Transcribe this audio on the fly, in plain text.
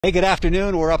Hey, good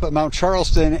afternoon. We're up at Mount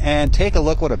Charleston, and take a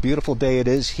look what a beautiful day it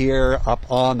is here up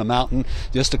on the mountain,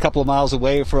 just a couple of miles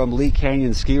away from Lee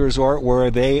Canyon Ski Resort,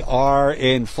 where they are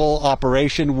in full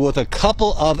operation with a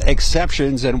couple of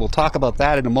exceptions, and we'll talk about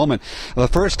that in a moment.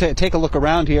 But first, take a look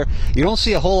around here. You don't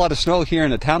see a whole lot of snow here in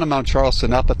the town of Mount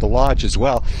Charleston, up at the lodge as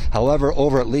well. However,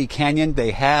 over at Lee Canyon, they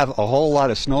have a whole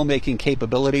lot of snowmaking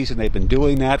capabilities, and they've been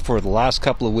doing that for the last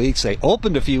couple of weeks. They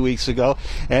opened a few weeks ago,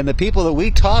 and the people that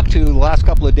we talked to the last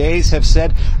couple of days have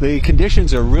said the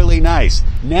conditions are really nice.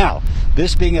 Now,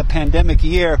 this being a pandemic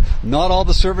year, not all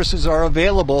the services are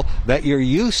available that you're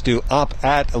used to up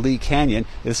at Lee Canyon.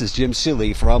 This is Jim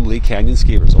Seeley from Lee Canyon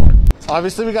Ski Resort.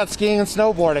 Obviously, we got skiing and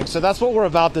snowboarding, so that's what we're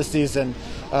about this season.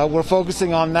 We're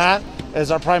focusing on that as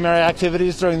our primary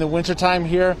activities during the winter time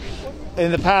here.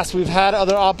 In the past, we've had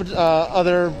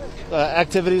other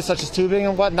activities such as tubing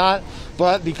and whatnot,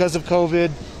 but because of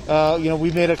COVID,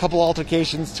 we've made a couple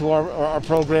alterations to our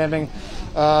programming.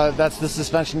 That's the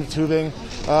suspension tubing.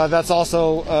 That's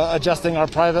also adjusting our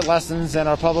private lessons and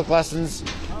our public lessons,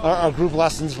 our group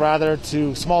lessons rather,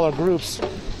 to smaller groups,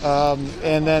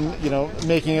 and then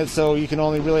making it so you can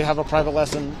only really have a private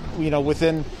lesson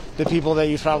within the people that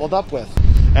you traveled up with.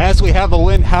 As we have the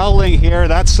wind howling here,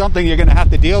 that's something you're going to have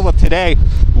to deal with today.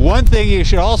 One thing you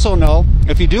should also know,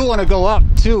 if you do want to go up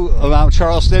to Mount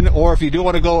Charleston, or if you do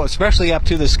want to go especially up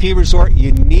to the ski resort,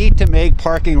 you need to make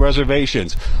parking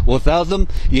reservations. Without them,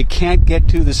 you can't get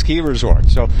to the ski resort.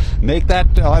 So make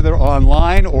that either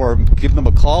online or give them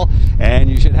a call, and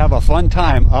you should have a fun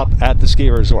time up at the ski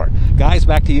resort. Guys,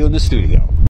 back to you in the studio.